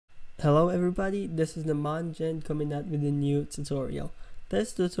Hello everybody, this is Namanjan coming out with a new tutorial.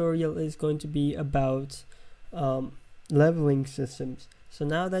 This tutorial is going to be about leveling systems. So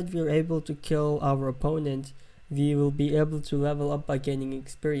now that we're able to kill our opponent, we will be able to level up by gaining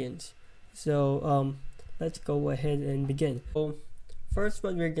experience. So let's go ahead and begin. So first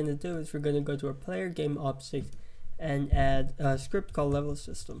what we're going to do is we're going to go to our player game object and add a script called level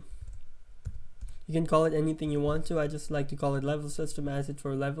system. You can call it anything you want to. I just like to call it level system as it's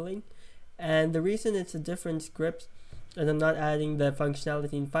for leveling. And the reason it's a different script and I'm not adding the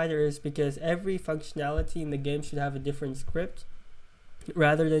functionality in Fighter is because every functionality in the game should have a different script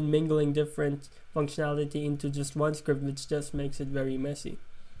rather than mingling different functionality into just one script, which just makes it very messy.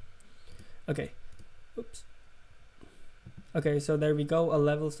 Okay. Oops. Okay, so there we go, a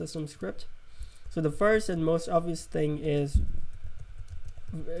level system script. So the first and most obvious thing is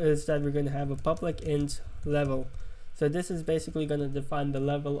that we're going to have a public int level. So this is basically going to define the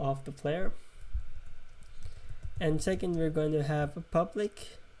level of the player. And second, we're going to have a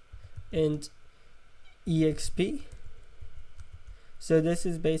public int exp. So this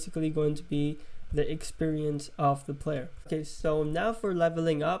is basically going to be the experience of the player. Okay, so now for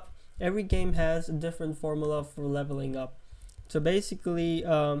leveling up, every game has a different formula for leveling up. So basically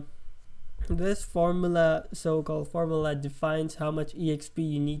this formula, so-called formula, defines how much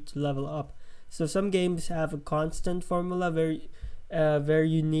EXP you need to level up. So some games have a constant formula where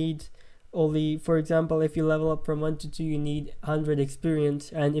you need only, for example, if you level up from 1 to 2, you need 100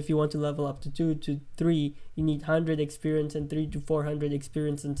 experience, and if you want to level up to 2 to 3, you need 100 experience, and 3 to 400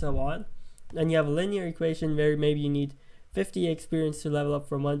 experience, and so on. And you have a linear equation where maybe you need 50 experience to level up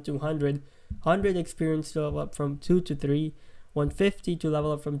from 1 to 100, 100 experience to level up from 2 to 3, 150 to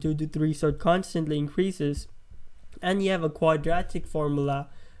level up from 2 to 3, so it constantly increases. And you have a quadratic formula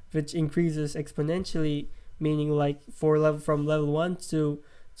which increases exponentially, meaning like from level 1 to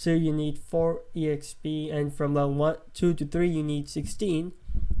 2 you need 4 exp, and from level 2 to 3 you need 16,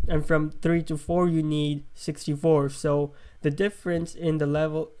 and from 3 to 4 you need 64. So the difference in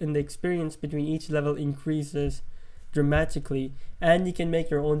the experience between each level increases dramatically, and you can make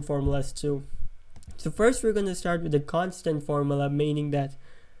your own formulas too. So first we're going to start with the constant formula, meaning that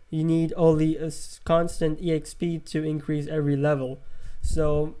you need only a constant EXP to increase every level.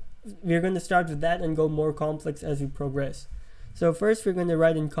 So we're going to start with that and go more complex as we progress. So first we're going to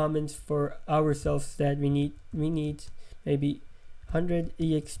write in comments for ourselves that we need maybe 100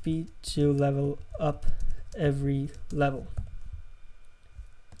 EXP to level up every level.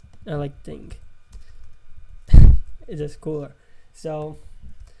 I like think. It is cooler. So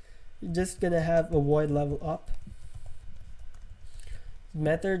you're just gonna have a void level up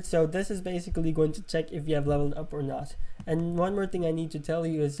method. So this is basically going to check if you have leveled up or not. And one more thing I need to tell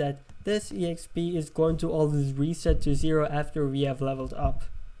you is that this EXP is going to always reset to 0 after we have leveled up.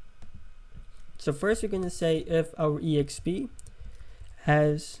 So first we're going to say if our EXP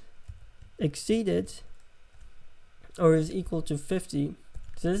has exceeded or is equal to 50.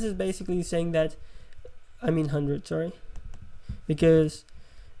 So this is basically saying that, 100, sorry, because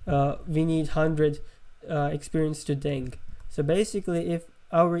we need 100 experience to ding. So basically if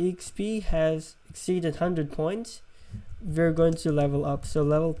our EXP has exceeded 100 points, we're going to level up, so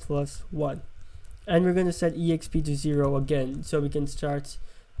level plus 1. And we're going to set EXP to 0 again, so we can start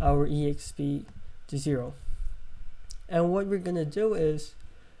our EXP to 0. And what we're going to do is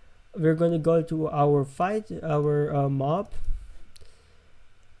we're going to go to our mob.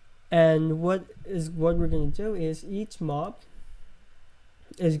 And what we're going to do is each mob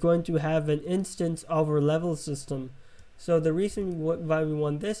is going to have an instance of our level system. So the reason why we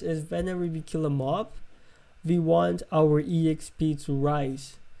want this is whenever we kill a mob, we want our EXP to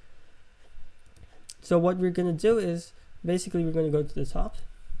rise. So what we're going to do is basically we're going to go to the top.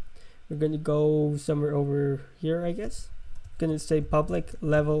 We're going to go somewhere over here, I guess. Going to say public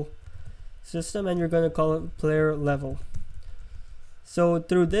level system, and we're going to call it player level. So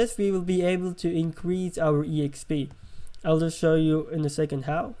through this we will be able to increase our EXP. I'll just show you in a second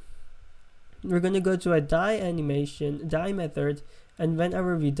how. We're going to go to a die method, and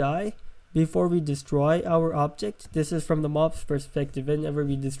whenever we die, before we destroy our object, this is from the mob's perspective, whenever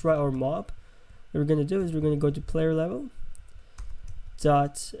we destroy our mob, what we're going to do is we're going to go to player level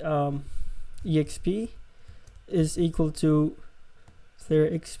dot exp is equal to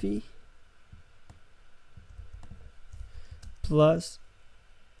player XP plus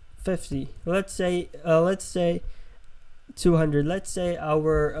 50. Let's say 200. Let's say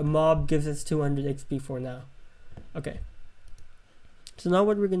our mob gives us 200 XP for now. Okay. So now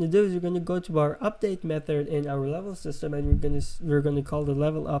what we're going to do is we're going to go to our update method in our level system, and we're going to call the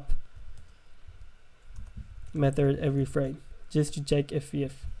level up method every frame, just to check if we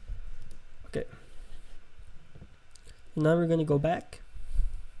have Okay. Now we're going to go back.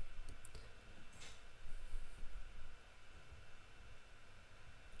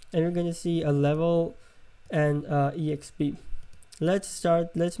 And we're going to see a level and EXP.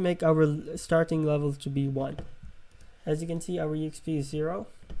 Let's make our starting level to be 1. As you can see, our EXP is 0.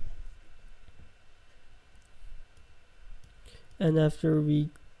 And after we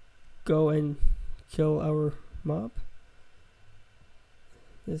go and kill our mob,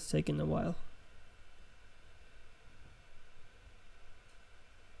 it's taking a while.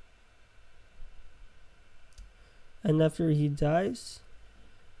 And after he dies,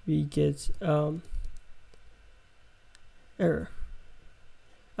 we get error.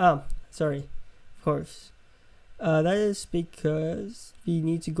 Sorry, of course. That is because we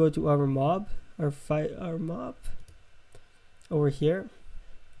need to go to our mob, our mob over here.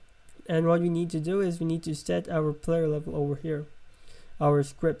 And what we need to do is we need to set our player level over here, our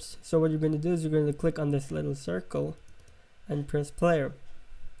scripts. So what you're going to do is you're going to click on this little circle and press player.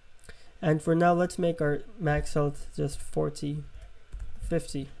 And for now, let's make our max health just 50.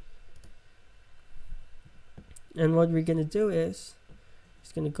 And what we're going to do is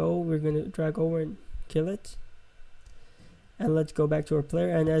we're going to drag over and kill it. And let's go back to our player.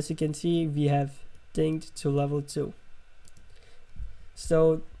 And as you can see, we have dinged to level 2.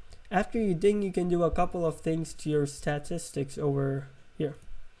 So after you ding, you can do a couple of things to your statistics over here.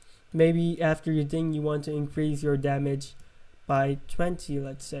 Maybe after you ding, you want to increase your damage by 20,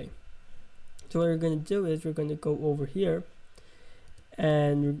 let's say. So what we're going to do is we're going to go over here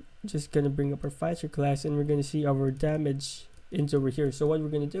and we're just going to bring up our fighter class, and we're going to see our damage into over here. So what we're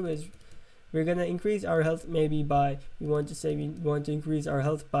going to do is we're going to increase our health maybe by, we want to increase our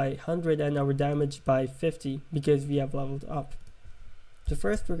health by 100 and our damage by 50 because we have leveled up. So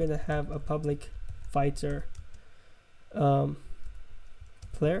first we're going to have a public fighter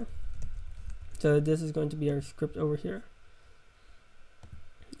player. So this is going to be our script over here.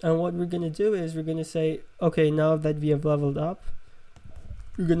 And what we're going to do is we're going to say, okay, now that we have leveled up,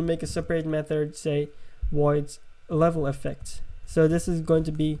 we're going to make a separate method, say void level effect. So this is going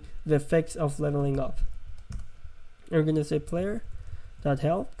to be the effects of leveling up. And we're going to say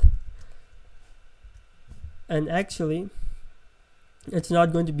player.health. And actually, it's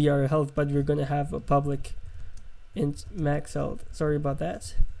not going to be our health, but we're going to have a public int max health. Sorry about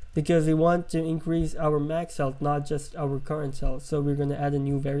that. Because we want to increase our max health, not just our current health. So we're going to add a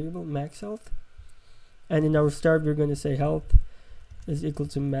new variable, max health. And in our start, we're going to say health is equal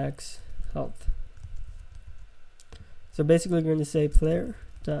to max health. So basically, we're going to say player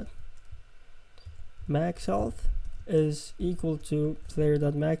dot max health is equal to player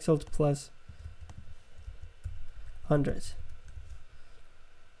dot max health plus 100.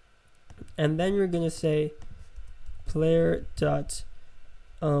 And then we're going to say player dot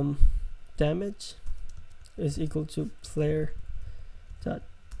damage is equal to player dot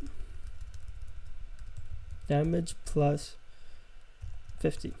damage plus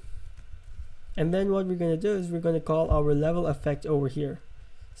 50. And then what we're going to do is we're going to call our level effect over here.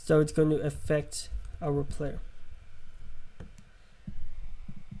 So it's going to affect our player.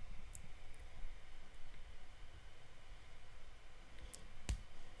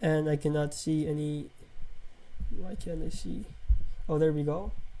 And I cannot see any, why can't I see? Oh, there we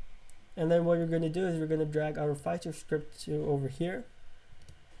go. And then what we're going to do is we're going to drag our fighter script to over here.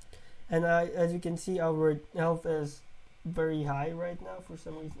 And as you can see, our health is very high right now for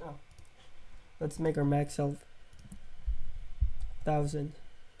some reason. Oh, let's make our max health 1000.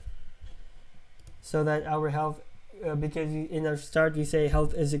 So that our health, because in our start we say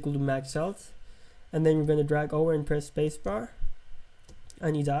health is equal to max health. And then we're going to drag over and press spacebar.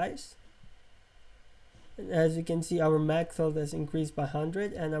 And he dies. As you can see, our max health has increased by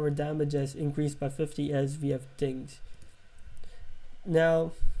 100 and our damage has increased by 50 as we have dinged.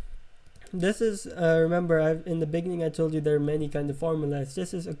 Now, this is, remember in the beginning I told you there are many kind of formulas.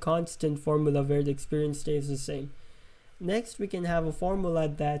 This is a constant formula where the experience stays the same. Next, we can have a formula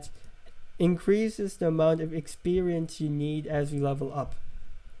that increases the amount of experience you need as we level up.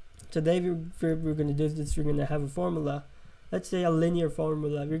 Today we're going to do this, we're going to have a formula. Let's say a linear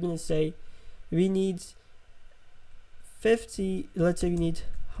formula. We're going to say we need 50, let's say we need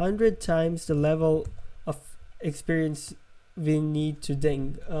 100 times the level of experience we need to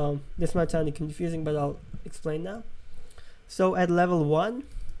ding. This might sound confusing, but I'll explain now. So at level 1,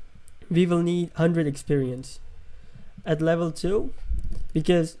 we will need 100 experience. At level 2,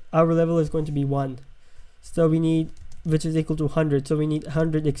 because our level is going to be 1, so we need, which is equal to 100, so we need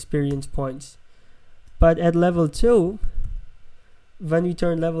 100 experience points. But at level 2, when we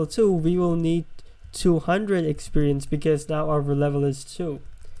turn level 2, we will need 200 experience because now our level is 2.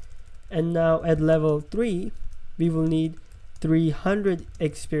 And now at level 3 we will need 300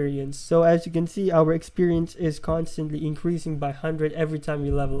 experience. So as you can see, our experience is constantly increasing by 100 every time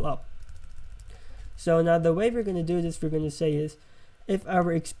we level up. So now the way we're going to do this, we're going to say is, if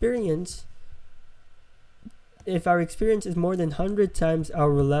our experience is more than 100 times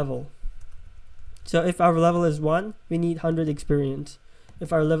our level. So if our level is 1, we need 100 experience.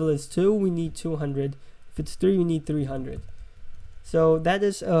 If our level is 2, we need 200. If it's 3, we need 300. So that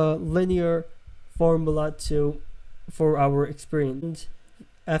is a linear formula for our experience.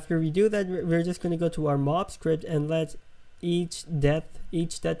 After we do that, we're just going to go to our mob script and let each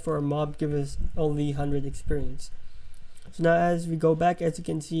death for our mob give us only 100 experience. So now as we go back, as you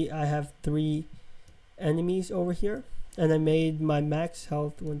can see, I have 3 enemies over here, and I made my max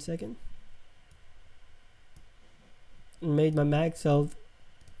health, one second, made my max health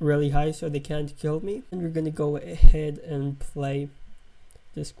really high so they can't kill me. And we're going to go ahead and play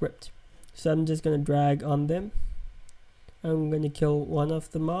the script. So I'm just going to drag on them. I'm going to kill one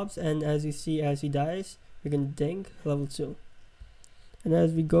of the mobs, and as you see, as he dies, we're going to ding level 2. And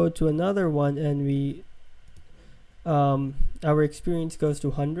as we go to another one, and we our experience goes to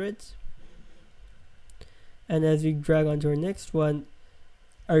 100. And as we drag onto our next one,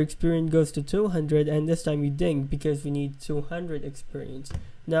 our experience goes to 200, and this time we ding because we need 200 experience.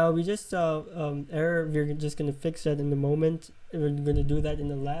 Now we just saw error. We're just going to fix that in the moment. We're going to do that in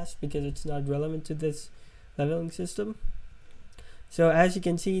the last because it's not relevant to this leveling system. So as you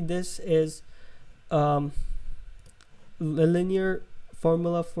can see, this is a linear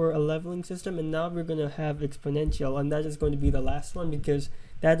formula for a leveling system, and now we're going to have exponential, and that is going to be the last one because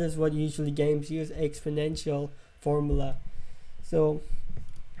that is what usually games use, exponential formula. So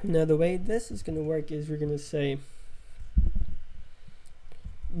now the way this is going to work is we're going to say,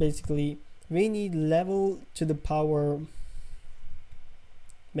 basically, we need level to the power,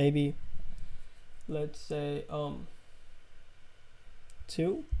 maybe let's say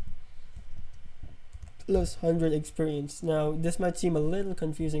 2 plus 100 experience. Now this might seem a little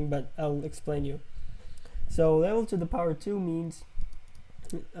confusing, but I'll explain you. So level to the power 2 means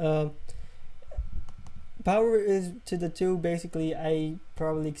power is to the 2. Basically, I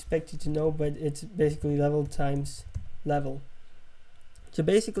probably expect you to know, but it's basically level times level. So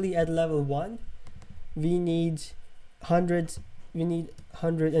basically at level 1 we need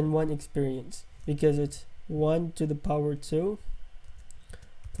 101 experience because it's 1 to the power 2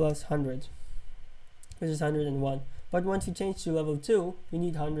 plus 100, which is 101. But once we change to level 2, we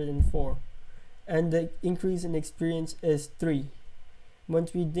need 104, and the increase in experience is 3.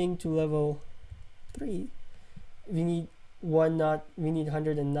 Once we ding to level 3, we need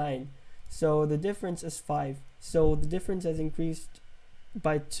 109, so the difference is 5. So the difference has increased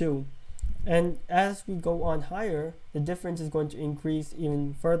by 2, and as we go on higher, the difference is going to increase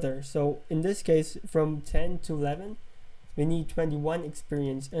even further. So in this case, from 10 to 11, we need 21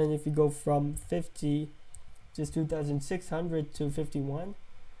 experience, and if we go from 50, just 2,600 to 51,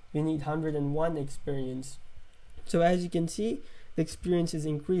 we need 101 experience. So as you can see, the experience is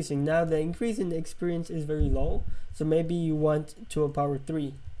increasing. Now the increase in the experience is very low, so maybe you want to a power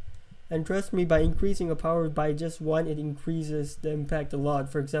 3. And trust me, by increasing a power by just 1, it increases the impact a lot.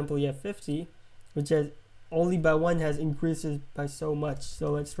 For example, you have 50, which has only by 1 has increases by so much.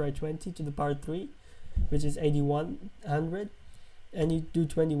 So let's try 20 to the power 3, which is 8100, and you do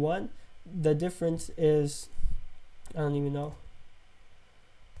 21. The difference is, I don't even know,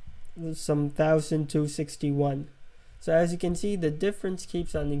 some 1,261. So as you can see, the difference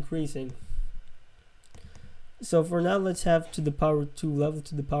keeps on increasing. So for now, let's have to the power 2 level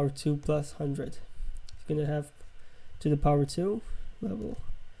to the power 2 plus 100. It's gonna have to the power 2 level.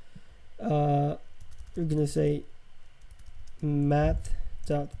 We're gonna say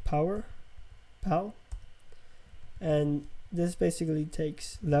math.power pal, and this basically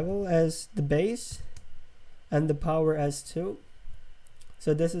takes level as the base and the power as 2.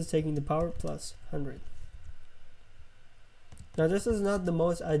 So this is taking the power plus 100. Now this is not the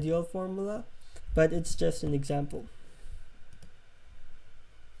most ideal formula, but it's just an example.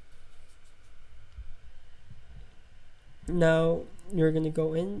 Now you're gonna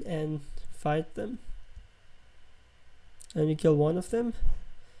go in and fight them, and we kill one of them,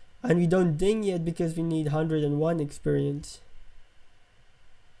 and we don't ding yet because we need 101 experience,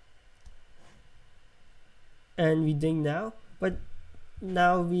 and we ding now. But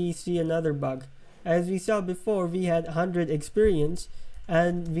now we see another bug. As we saw before, we had 100 experience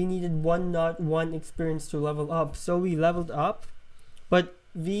and we needed 101 experience to level up. So we leveled up, but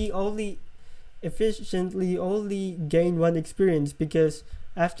we only efficiently gain 1 experience because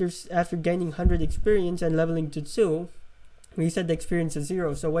after gaining 100 experience and leveling to 2, we set the experience to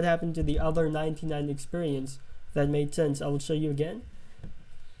 0. So what happened to the other 99 experience? That made sense. I will show you again.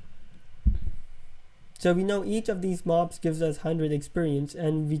 So we know each of these mobs gives us 100 experience,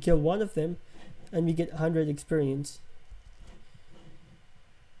 and we kill one of them and we get 100 experience.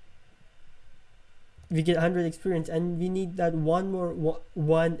 We get 100 experience, and we need that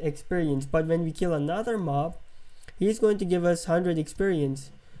one experience. But when we kill another mob, he's going to give us 100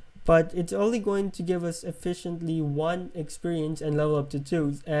 experience, but it's only going to give us efficiently 1 experience and level up to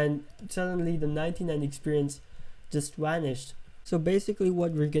 2, and suddenly the 99 experience just vanished. So basically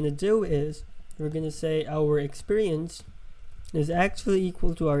what we're gonna do is we're gonna say our experience is actually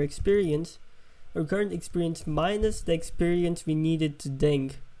equal to our current experience minus the experience we needed to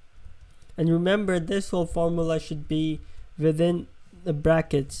ding. And remember, this whole formula should be within the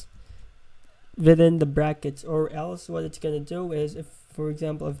brackets, or else what it's going to do is, if for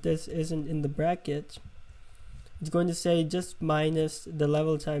example if this isn't in the bracket, it's going to say just minus the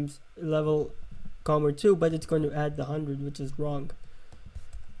level times level comma 2, but it's going to add the 100, which is wrong.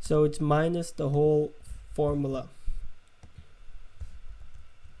 So it's minus the whole formula.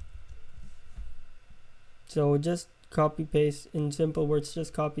 So just copy paste, in simple words,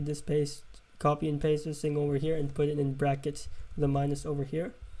 just copy and paste this thing over here and put it in brackets with a minus over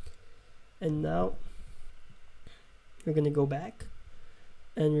here. And now we're gonna go back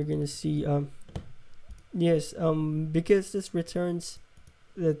and we're gonna see because this returns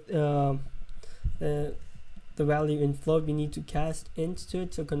the value in float, we need to cast int to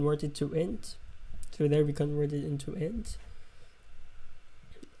it, so convert it to int. So there we convert it into int.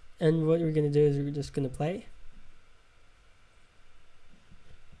 And what we're gonna do is we're just gonna play.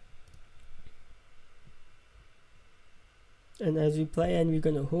 And as we play, and we're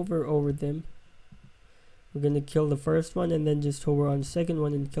gonna hover over them, we're gonna kill the first one and then just hover on the second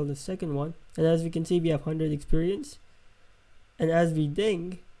one and kill the second one. And as we can see, we have 100 experience. And as we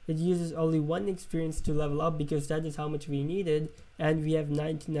ding, it uses only 1 experience to level up, because that is how much we needed, and we have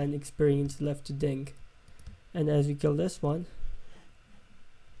 99 experience left to ding. And as we kill this one,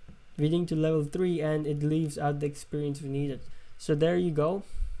 we ding to level 3 and it leaves out the experience we needed. So there you go.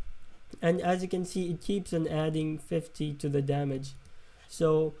 And as you can see, it keeps on adding 50 to the damage.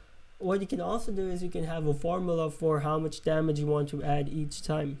 So what you can also do is you can have a formula for how much damage you want to add each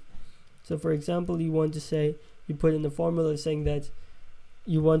time. So for example, you want to say, you put in the formula saying that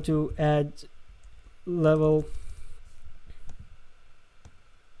you want to add level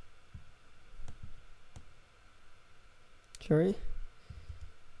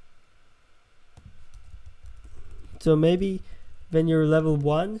so maybe when you're level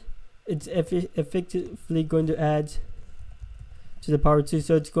 1, it's effectively going to add to the power 2.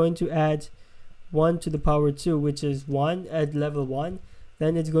 So it's going to add 1 to the power 2, which is 1 at level 1.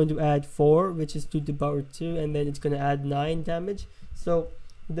 Then it's going to add 4, which is 2 to the power 2, and then it's going to add 9 damage. So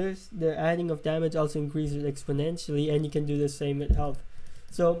the adding of damage also increases exponentially, and you can do the same with health.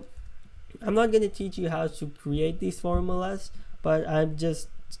 So I'm not going to teach you how to create these formulas, but I'm just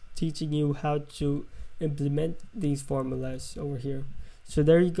teaching you how to implement these formulas over here. So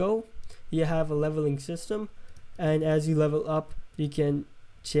there you go. You have a leveling system, and as you level up, you can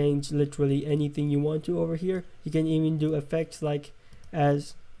change literally anything you want to over here. You can even do effects like,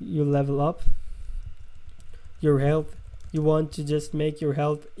 as you level up your health, you want to just make your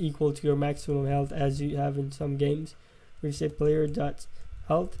health equal to your maximum health, as you have in some games, where you say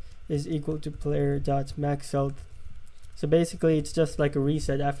player.health is equal to player.max health. So basically it's just like a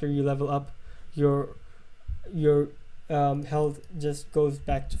reset. After you level up, your health just goes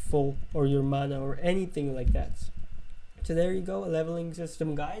back to full, or your mana, or anything like that. So there you go, a leveling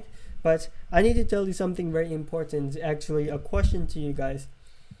system guide. But I need to tell you something very important, actually a question to you guys.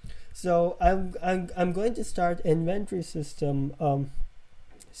 So I'm going to start inventory system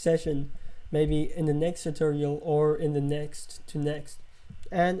session, maybe in the next tutorial or in the next to next.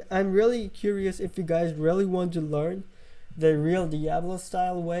 And I'm really curious if you guys really want to learn the real Diablo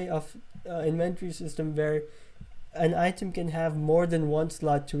style way of inventory system, where an item can have more than 1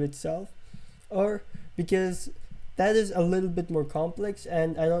 slot to itself, or because that is a little bit more complex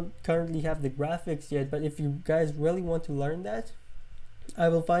and I don't currently have the graphics yet. But if you guys really want to learn that, I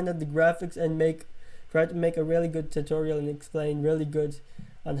will find out the graphics and try to make a really good tutorial and explain really good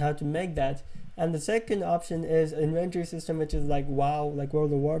on how to make that. And the second option is inventory system, which is like WoW, like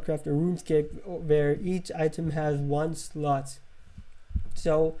World of Warcraft or RuneScape, where each item has 1 slot.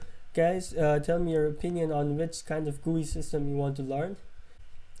 So guys, tell me your opinion on which kind of GUI system you want to learn.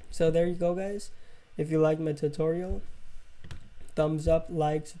 So there you go, guys. If you like my tutorial, thumbs up,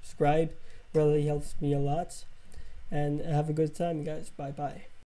 like, subscribe, really helps me a lot. And have a good time, guys. Bye bye.